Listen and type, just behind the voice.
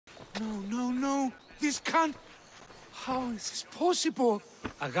No. This can't... How is this possible?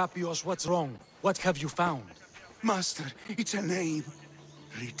 Agapios, what's wrong? What have you found? Master, it's a name.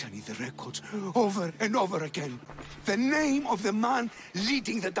 Written in the records over and over again. The name of the man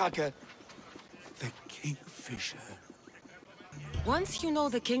leading the dagger. The Kingfisher. Once you know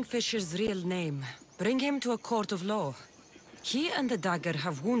the Kingfisher's real name, bring him to a court of law. He and the dagger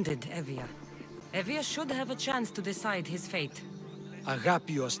have wounded Evia. Evia should have a chance to decide his fate.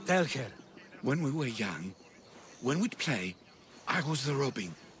 Agapios, tell her. When we were young, when we'd play, I was the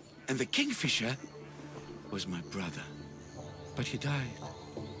robin, and the Kingfisher was my brother. But he died.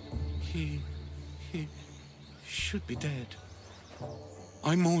 He should be dead.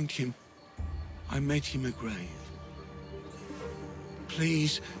 I mourned him. I made him a grave.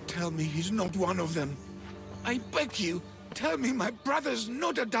 Please, tell me he's not one of them. I beg you, tell me my brother's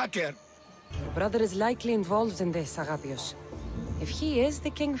not a dagger. Your brother is likely involved in this, Agapios. If he is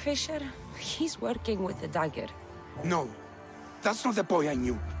the Kingfisher, he's working with the dagger. No, that's not the boy I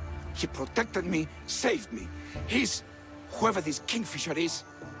knew. He protected me, saved me. He's... whoever this Kingfisher is,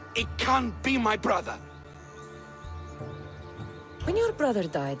 it can't be my brother. When your brother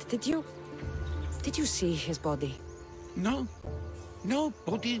died, did you see his body? No. No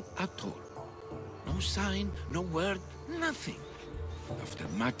body at all. No sign, no word, nothing. After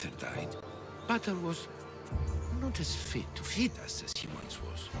Mater died, Butter was not as fit to feed us as he once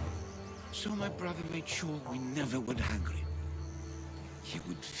was. So my brother made sure we never went hungry. He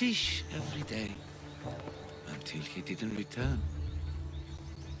would fish every day, until he didn't return.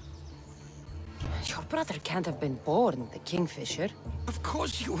 Your brother can't have been born the Kingfisher. Of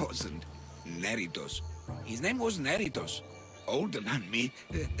course he wasn't. Neritos. His name was Neritos. Older than me.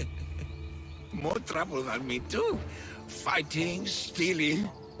 More trouble than me too. Fighting, stealing.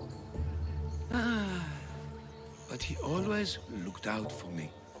 But he always looked out for me.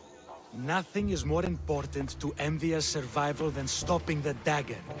 Nothing is more important to Envia's survival than stopping the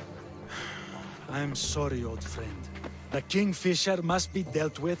dagger. I'm sorry, old friend. The Kingfisher must be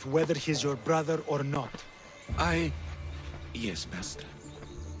dealt with whether he's your brother or not. Yes, Master.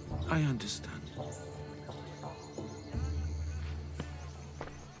 I understand.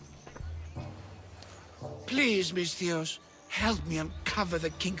 Please, Misthios, help me uncover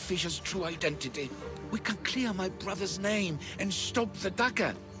the Kingfisher's true identity. We can clear my brother's name and stop the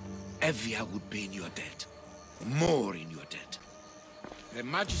dagger. Evia would be in your debt. More in your debt. The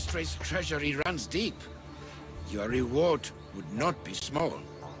Magistrate's treasury runs deep. Your reward would not be small.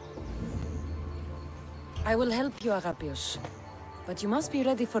 I will help you, Agapios. But you must be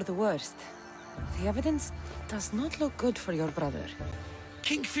ready for the worst. The evidence does not look good for your brother.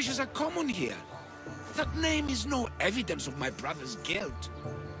 Kingfishers are common here. That name is no evidence of my brother's guilt.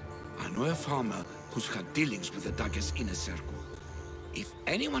 I know a farmer who's had dealings with the dagger's inner circle. If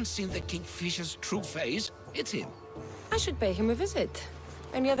anyone's seen the Kingfisher's true face, it's him. I should pay him a visit.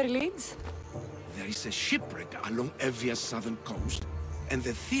 Any other leads? There is a shipwreck along Evia's southern coast, and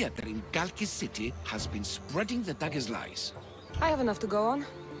the theater in Galkis City has been spreading the dagger's lies. I have enough to go on.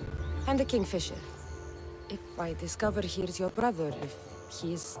 I'm the Kingfisher. If I discover he's your brother, if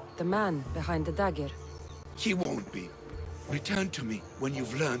he's the man behind the dagger... He won't be. Return to me when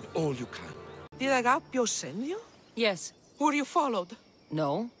you've learned all you can. Did Agapios send you? Yes. Were you followed?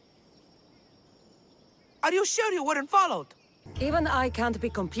 No. Are you sure you weren't followed? Even I can't be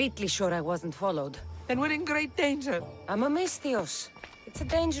completely sure I wasn't followed. Then we're in great danger. I'm a Misthios. It's a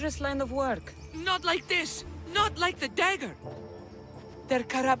dangerous line of work. Not like this! Not like the dagger! Their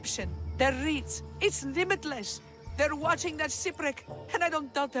corruption, their reach, it's limitless. They're watching that shipwreck, and I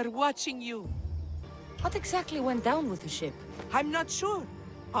don't doubt they're watching you. What exactly went down with the ship? I'm not sure.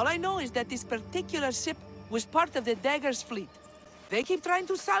 All I know is that this particular ship was part of the dagger's fleet. They keep trying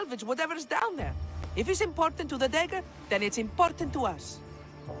to salvage whatever's down there. If it's important to the dagger, then it's important to us.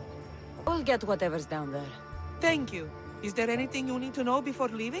 We'll get whatever's down there. Thank you. Is there anything you need to know before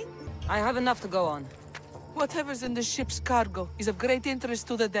leaving? I have enough to go on. Whatever's in the ship's cargo is of great interest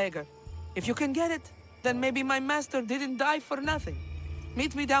to the dagger. If you can get it, then maybe my master didn't die for nothing.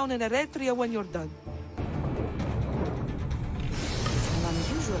 Meet me down in Eretria when you're done. It's an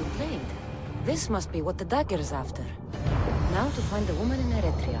unusual blade. This must be what the dagger's after. Now to find the woman in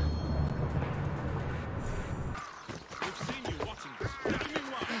Eretria. We've seen you watching this. Tell me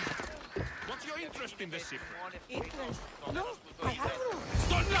why. What's your interest in this ship? Interest? No, I have no.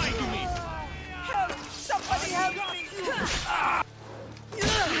 Don't lie to me! Help! Somebody help me!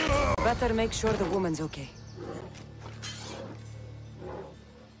 Better make sure the woman's okay.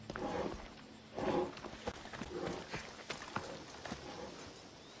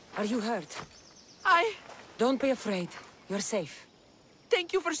 Are you hurt? I... Don't be afraid. You're safe. Thank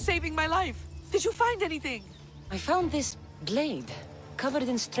Thank you for saving my life. Did you find anything? I found this blade, covered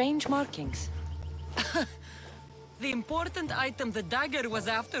in strange markings. The important item the dagger was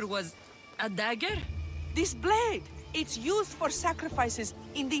after was... a dagger? This blade, it's used for sacrifices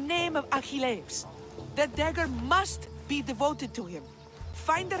in the name of Achilles. The dagger must be devoted to him.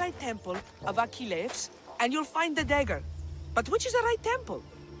 Find the right temple of Achilles, and you'll find the dagger. But which is the right temple?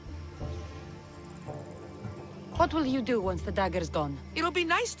 What will you do once the dagger's gone? It'll be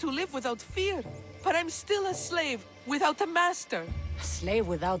nice to live without fear, but I'm still a slave without a master. A slave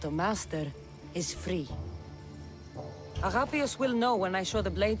without a master is free. Agapios will know when I show the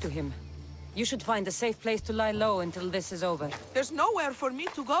blade to him. You should find a safe place to lie low until this is over. There's nowhere for me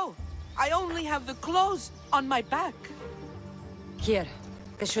to go. I only have the clothes on my back. Here,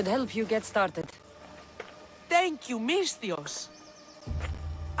 this should help you get started. Thank you, Misthios.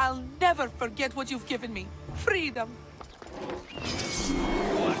 I'll never forget what you've given me. Freedom.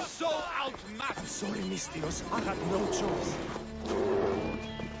 You are so outmatched! I'm sorry, Misthios. I had no choice.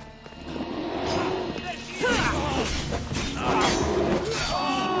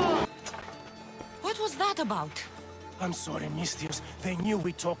 What was that about? I'm sorry, Misthios. They knew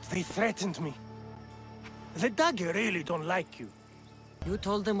we talked. They threatened me. The dagger really don't like you. You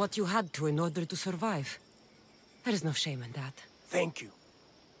told them what you had to in order to survive. There is no shame in that. Thank you.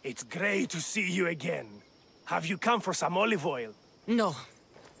 It's great to see you again. Have you come for some olive oil? No.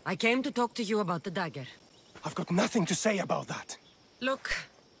 I came to talk to you about the dagger. I've got nothing to say about that. Look,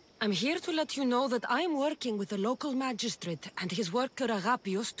 I'm here to let you know that I'm working with the local magistrate and his worker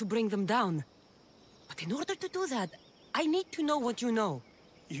Agapios to bring them down. But in order to do that, I need to know what you know.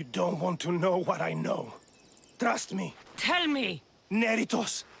 You don't want to know what I know. Trust me. Tell me!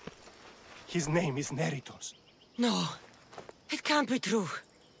 Neritos. His name is Neritos. No, it can't be true.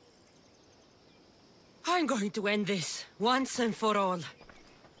 I'm going to end this, once and for all.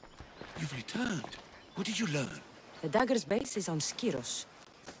 You've returned. What did you learn? The dagger's base is on Skiros.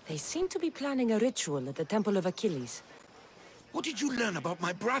 They seem to be planning a ritual at the Temple of Achilles. What did you learn about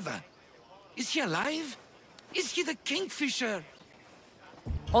my brother? Is he alive? Is he the Kingfisher?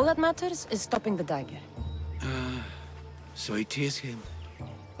 All that matters is stopping the dagger. So it is him.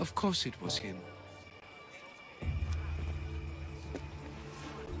 Of course it was him.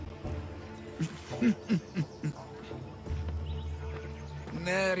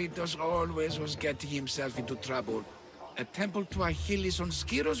 Neritos always was getting himself into trouble. A temple to Achilles on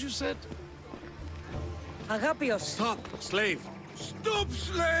Skiros, you said? Agapios! Stop, slave! Stop,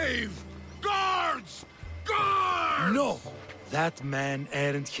 slave! Guards! Guards! No! That man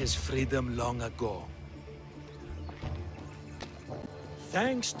earned his freedom long ago.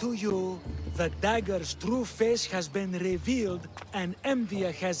 Thanks to you, the dagger's true face has been revealed and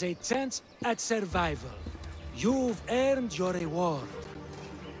Envia has a chance at survival. You've earned your reward.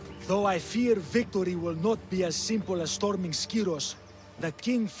 Though I fear victory will not be as simple as storming Skiros, the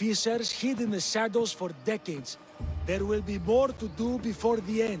Kingfishers hid in the shadows for decades. There will be more to do before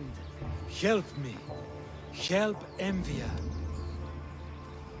the end. Help me. Help Envia.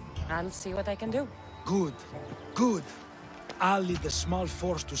 I'll see what I can do. Good. Good. I'll lead a small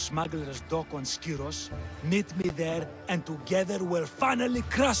force to Smuggler's Dock on Skiros. Meet me there, and together we'll finally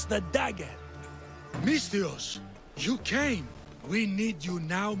crush the dagger! Misthios, you came! We need you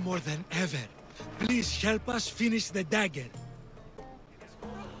now more than ever. Please help us finish the dagger.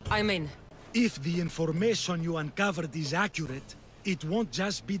 I'm in. If the information you uncovered is accurate, it won't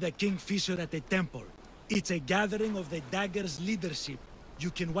just be the Kingfisher at the temple. It's a gathering of the dagger's leadership. You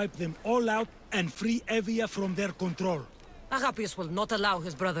can wipe them all out and free Evia from their control. Agapios will not allow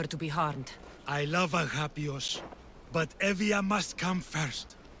his brother to be harmed. I love Agapios, but Evia must come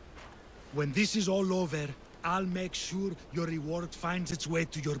first. When this is all over, I'll make sure your reward finds its way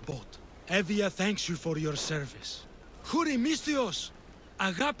to your boat. Evia thanks you for your service. Hurry, Misthios!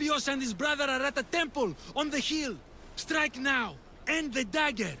 Agapios and his brother are at the temple, on the hill! Strike now! End the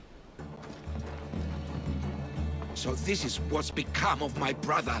dagger! So this is what's become of my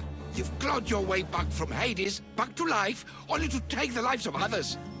brother. You've clawed your way back from Hades, back to life, only to take the lives of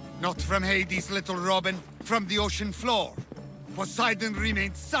others. Not from Hades, little Robin, from the ocean floor. Poseidon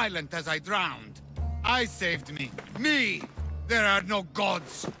remained silent as I drowned. I saved me. Me! There are no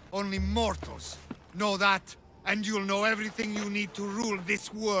gods, only mortals. Know that, and you'll know everything you need to rule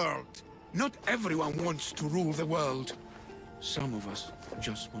this world. Not everyone wants to rule the world. Some of us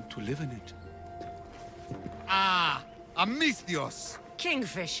just want to live in it. Ah, Amisthios.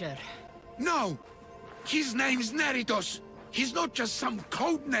 Kingfisher. No! His name's Neritos! He's not just some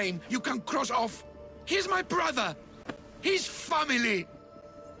code name you can cross off. He's my brother! He's family!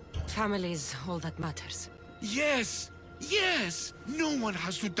 Family's all that matters. Yes! Yes! No one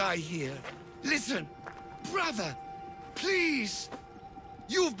has to die here. Listen, brother, please!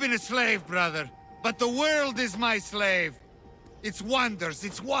 You've been a slave, brother, but the world is my slave. Its wonders,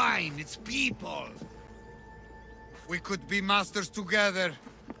 its wine, its people. We could be masters together.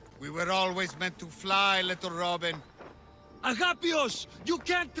 We were always meant to fly, little Robin. Agapios! You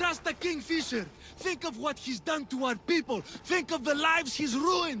can't trust the Kingfisher! Think of what he's done to our people! Think of the lives he's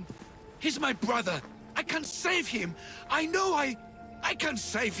ruined! He's my brother. I can save him. I know I can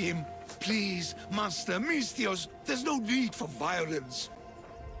save him. Please, Master Misthios, there's no need for violence.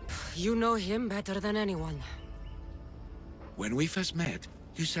 You know him better than anyone. When we first met,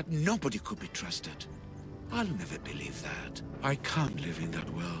 you said nobody could be trusted. I'll never believe that. I can't live in that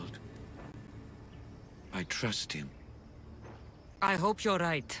world. I trust him. I hope you're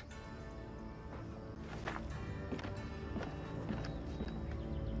right.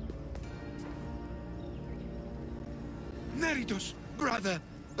 Neritos, brother,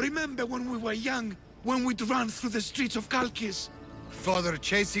 remember when we were young, when we'd run through the streets of Kalkis? Father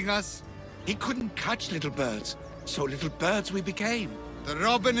chasing us? He couldn't catch little birds, so little birds we became. The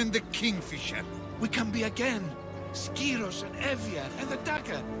Robin and the Kingfisher. We can be again. Skiros and Evia and the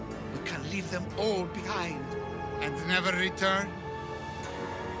dagger. We can leave them all behind. And never return?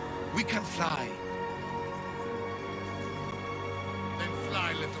 We can fly. Then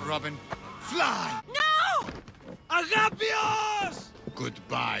fly, little Robin. Fly! No! Agapios!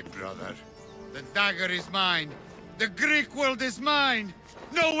 Goodbye, brother. The dagger is mine. The Greek world is mine.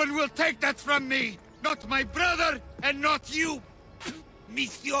 No one will take that from me. Not my brother, and not you.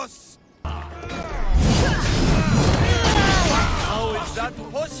 Misthios. How is that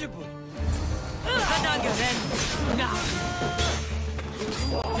possible? The dagger then! Now!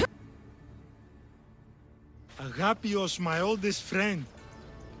 Agapios, my oldest friend.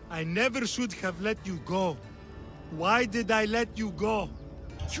 I never should have let you go. Why did I let you go?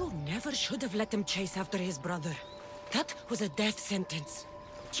 You never should have let him chase after his brother. That was a death sentence.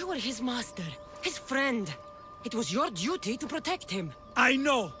 You were his master, his friend. It was your duty to protect him. I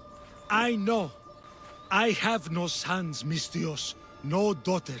know. I know. I have no sons, Misthios. No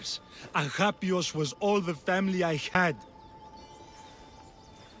daughters. Agapios was all the family I had.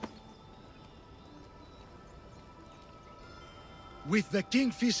 With the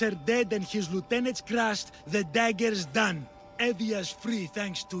Kingfisher dead and his lieutenants crushed, the dagger's done. Evia's free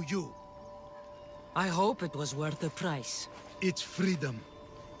thanks to you. I hope it was worth the price. It's freedom.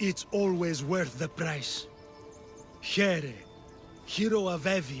 It's always worth the price. Here, hero of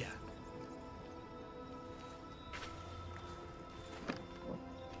Evia.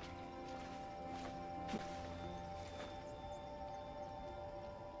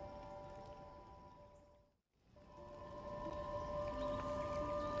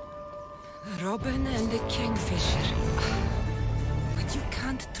 Robin and the Kingfisher. But you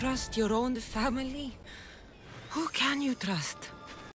can't trust your own family? Who can you trust?